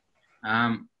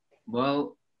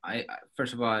 Well,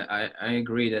 first of all, I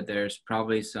agree that there's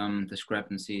probably some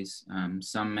discrepancies.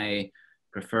 Some may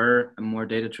prefer a more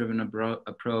data-driven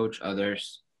approach,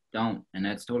 others don't, and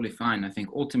that's totally fine. I think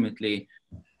ultimately,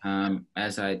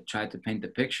 as I tried to paint the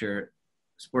picture,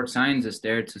 sports science is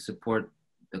there to support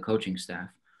the coaching staff.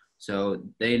 So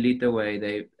they lead the way,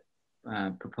 they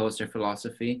propose their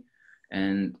philosophy,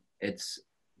 and it's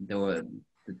the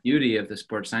beauty of the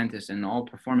sports scientists and all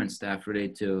performance staff really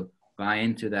to buy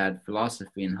into that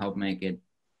philosophy and help make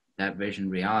that vision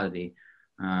reality.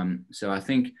 So I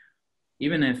think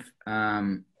even if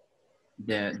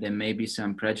there may be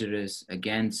some prejudice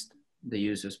against the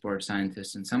use of sports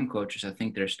scientists and some coaches, I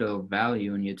think there's still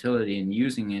value and utility in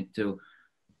using it to,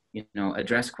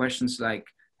 address questions like,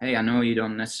 hey, I know you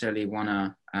don't necessarily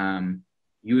want to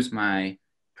use my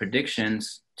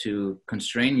predictions to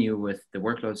constrain you with the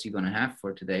workloads you're going to have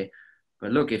for today.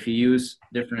 But look, if you use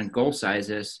different goal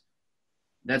sizes,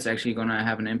 that's actually going to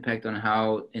have an impact on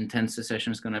how intense the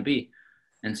session is going to be.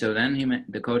 And so then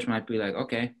the coach might be like,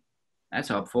 okay, that's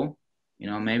helpful.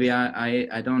 Maybe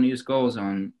I don't use goals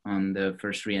on the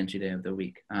first re-entry day of the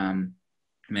week.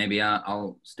 Maybe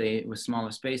I'll stay with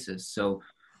smaller spaces. So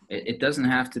it doesn't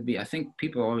have to be, I think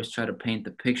people always try to paint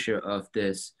the picture of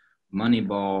this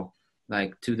Moneyball,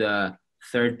 like to the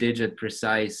third digit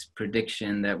precise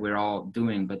prediction that we're all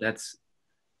doing, but that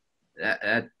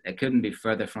it couldn't be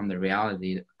further from the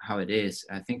reality how it is.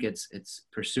 I think it's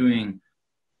pursuing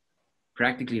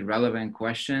practically relevant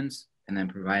questions and then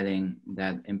providing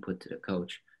that input to the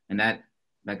coach. And that,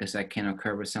 like I said, can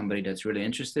occur with somebody that's really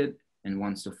interested and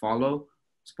wants to follow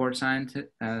sports science,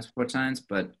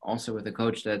 but also with a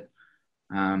coach that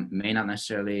may not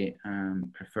necessarily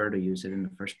prefer to use it in the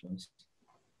first place.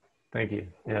 Thank you.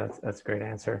 Yeah, that's a great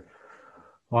answer.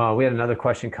 Well, we had another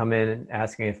question come in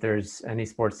asking if there's any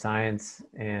sports science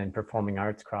and performing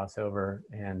arts crossover.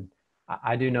 And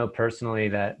I do know personally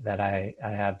that I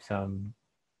have some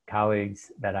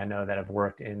colleagues that I know that have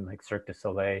worked in like Cirque du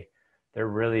Soleil. They're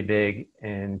really big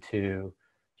into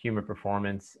human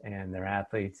performance and their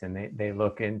athletes, and they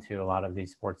look into a lot of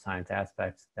these sports science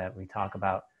aspects that we talk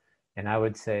about. And I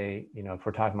would say, if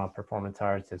we're talking about performance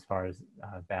arts as far as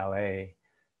ballet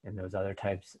and those other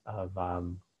types of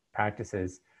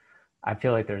practices, I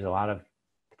feel like there's a lot of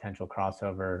potential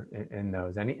crossover in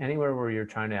those. Anywhere where you're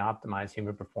trying to optimize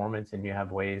human performance and you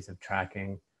have ways of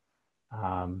tracking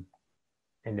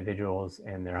individuals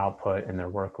and their output and their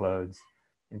workloads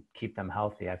and keep them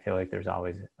healthy, I feel like there's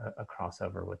always a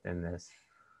crossover within this.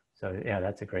 So yeah,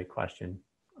 that's a great question.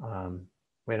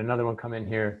 We had another one come in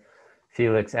here,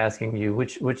 Felix, asking you,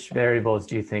 which variables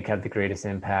do you think have the greatest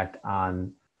impact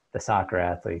on the soccer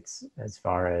athletes as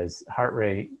far as heart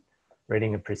rate,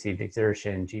 rating of perceived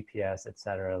exertion, GPS, et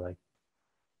cetera? Like,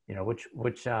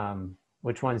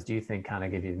 which ones do you think kind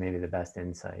of give you maybe the best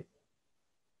insight?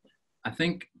 I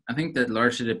think that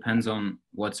largely depends on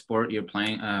what sport you're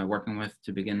playing, working with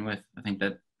to begin with. I think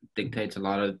that dictates a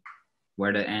lot of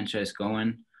where the answer is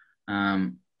going.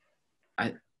 Heart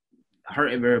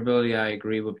rate variability, I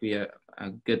agree, would be a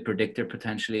good predictor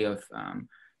potentially of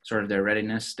sort of their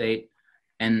readiness state.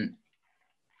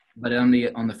 But on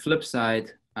the flip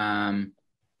side,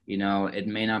 it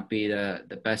may not be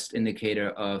the best indicator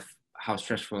of how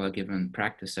stressful a given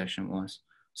practice session was.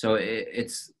 So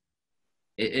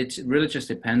it really just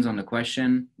depends on the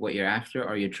question, what you're after.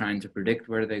 Are you trying to predict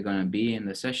where they're going to be in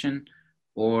the session,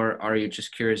 or are you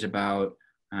just curious about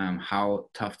how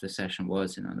tough the session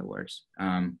was, in other words.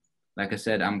 Like I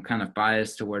said, I'm kind of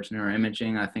biased towards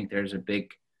neuroimaging. I think there's a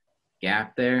big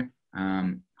gap there.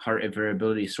 Heart rate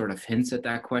variability sort of hints at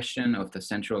that question of the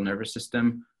central nervous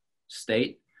system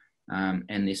state.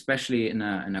 And especially in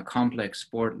a complex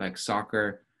sport like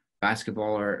soccer,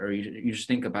 basketball, or you just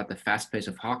think about the fast pace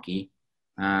of hockey,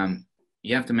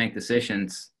 you have to make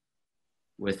decisions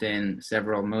within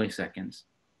several milliseconds.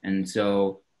 And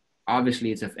so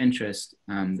obviously it's of interest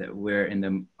that we're in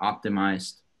the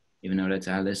optimized, even though that's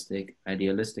idealistic,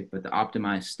 but the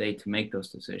optimized state to make those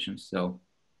decisions. So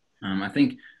I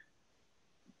think,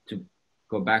 to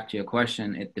go back to your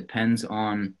question, it depends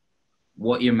on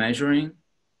what you're measuring,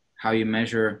 how you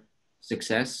measure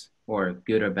success, or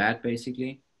good or bad,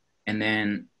 basically. And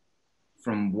then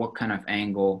from what kind of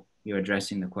angle you're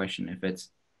addressing the question. If it's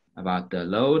about the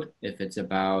load, if it's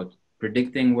about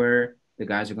predicting where the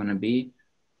guys are going to be,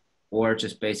 or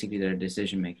just basically their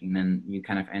decision making, then you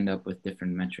kind of end up with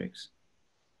different metrics.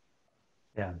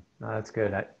 Yeah, no, that's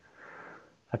good.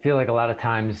 I feel like a lot of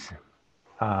times,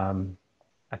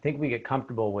 I think we get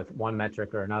comfortable with one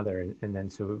metric or another, and then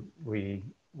so we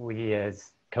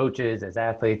as coaches, as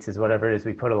athletes, as whatever it is,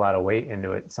 we put a lot of weight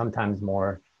into it, sometimes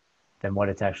more than what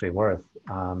it's actually worth.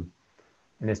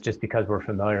 And it's just because we're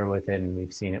familiar with it and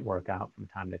we've seen it work out from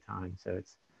time to time. So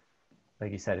it's,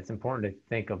 like you said, it's important to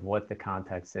think of what the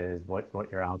context is, what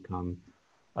your outcome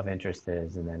of interest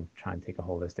is, and then try and take a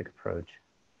holistic approach.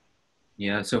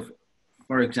 Yeah. So,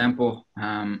 for example,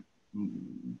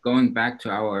 going back to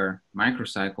our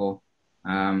microcycle,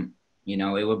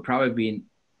 it would probably be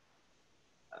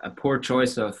a poor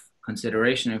choice of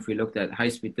consideration if we looked at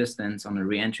high-speed distance on a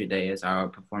re-entry day as our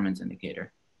performance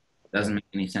indicator. Doesn't make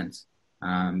any sense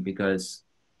because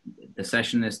the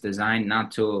session is designed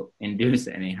not to induce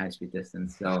any high-speed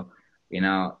distance. So,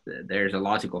 there's a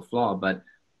logical flaw. But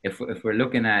if we're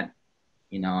looking at,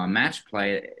 a match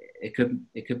play, it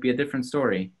could be a different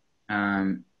story.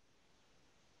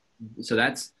 So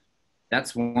that's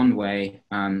one way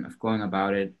of going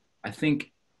about it. I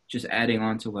think, just adding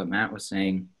on to what Matt was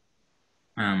saying,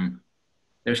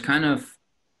 there's kind of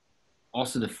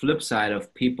also the flip side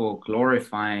of people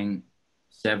glorifying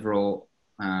several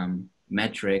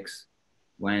metrics,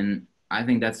 when I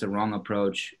think that's the wrong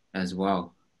approach as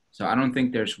well. So I don't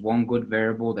think there's one good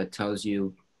variable that tells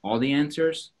you all the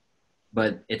answers,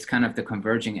 but it's kind of the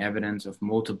converging evidence of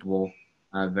multiple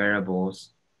variables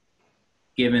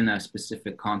given a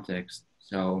specific context.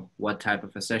 So what type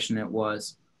of a session it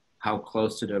was, how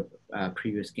close to the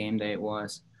previous game day it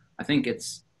was. I think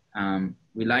it's,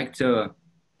 we like to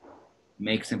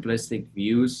make simplistic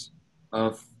views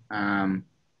of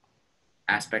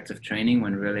aspects of training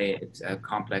when really it's a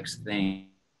complex thing.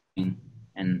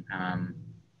 And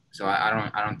so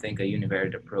I don't think a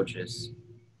univariate approach is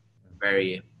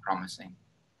very promising.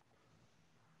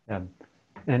 Yeah.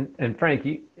 And Frank,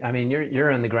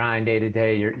 you're on the grind day to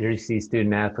day. You see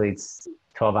student athletes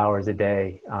 12 hours a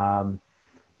day.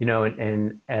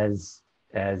 And as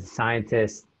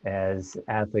scientists, as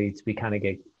athletes, we kind of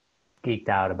get geeked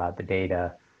out about the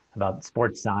data, about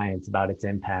sports science, about its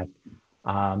impact.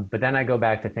 But then I go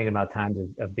back to thinking about times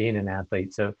of being an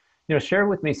athlete. So, share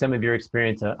with me some of your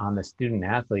experience on the student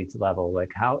athletes level.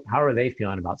 Like how are they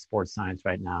feeling about sports science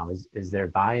right now? Is there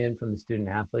buy-in from the student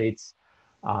athletes?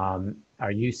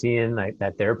 Are you seeing like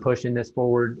that they're pushing this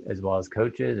forward as well as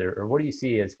coaches, or what do you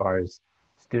see as far as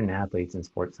student athletes in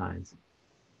sports science?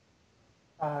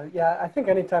 Yeah, I think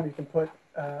anytime you can put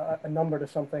a number to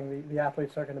something, the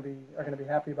athletes are going to be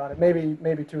happy about it.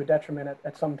 Maybe to a detriment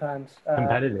at some times.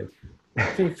 Competitive.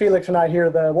 See, Felix and I hear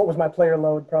what was my player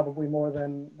load probably more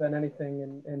than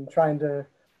anything, and trying to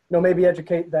maybe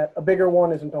educate that a bigger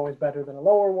one isn't always better than a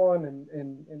lower one,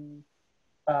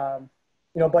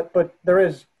 but there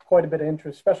is quite a bit of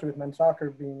interest, especially with men's soccer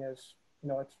being as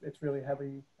it's really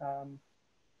heavy.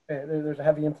 There's a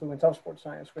heavy influence of sports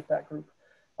science with that group.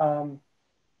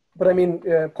 But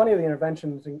plenty of the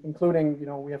interventions, including,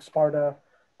 we have Sparta,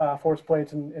 force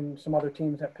plates, and some other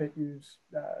teams at Pitt use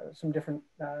some different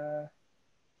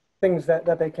things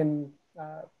that they can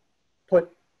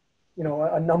put,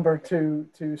 a number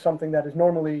to something that is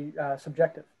normally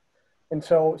subjective. And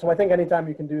so I think anytime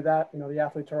you can do that, the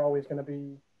athletes are always going to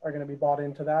be bought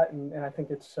into that. And I think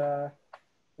it's, the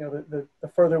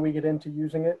further we get into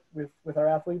using it with our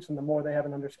athletes, and the more they have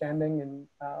an understanding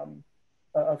and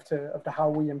of how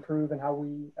we improve and how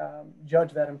we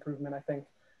judge that improvement, I think,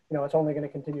 it's only going to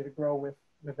continue to grow with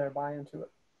their buy-in to it.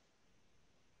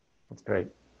 That's great.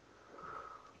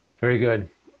 Very good.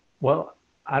 Well,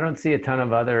 I don't see a ton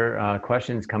of other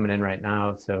questions coming in right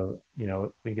now, so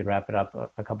we could wrap it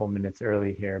up a couple minutes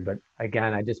early here. But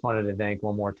again, I just wanted to thank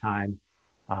one more time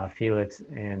Felix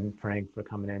and Frank for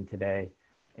coming in today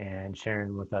and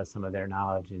sharing with us some of their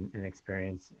knowledge and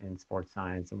experience in sports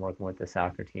science and working with the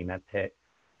soccer team at Pitt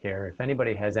here. If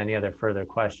anybody has any other further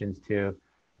questions too,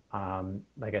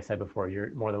 like I said before,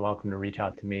 you're more than welcome to reach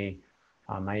out to me.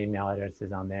 My email address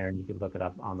is on there, and you can look it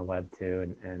up on the web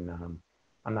too. And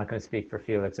I'm not going to speak for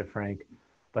Felix or Frank,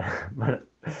 but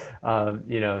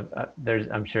there's,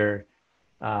 I'm sure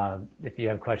if you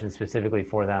have questions specifically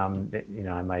for them,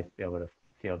 I might be able to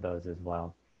field those as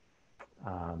well.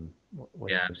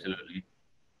 Yeah, absolutely.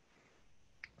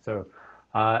 So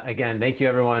again, thank you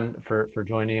everyone for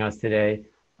joining us today.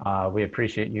 We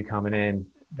appreciate you coming in.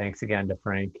 Thanks again to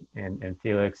Frank and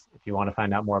Felix. If you want to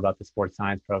find out more about the sports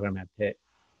science program at Pitt,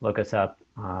 look us up,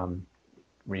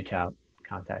 reach out,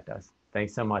 contact us.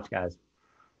 Thanks so much, guys.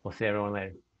 We'll see everyone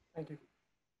later. Thank you.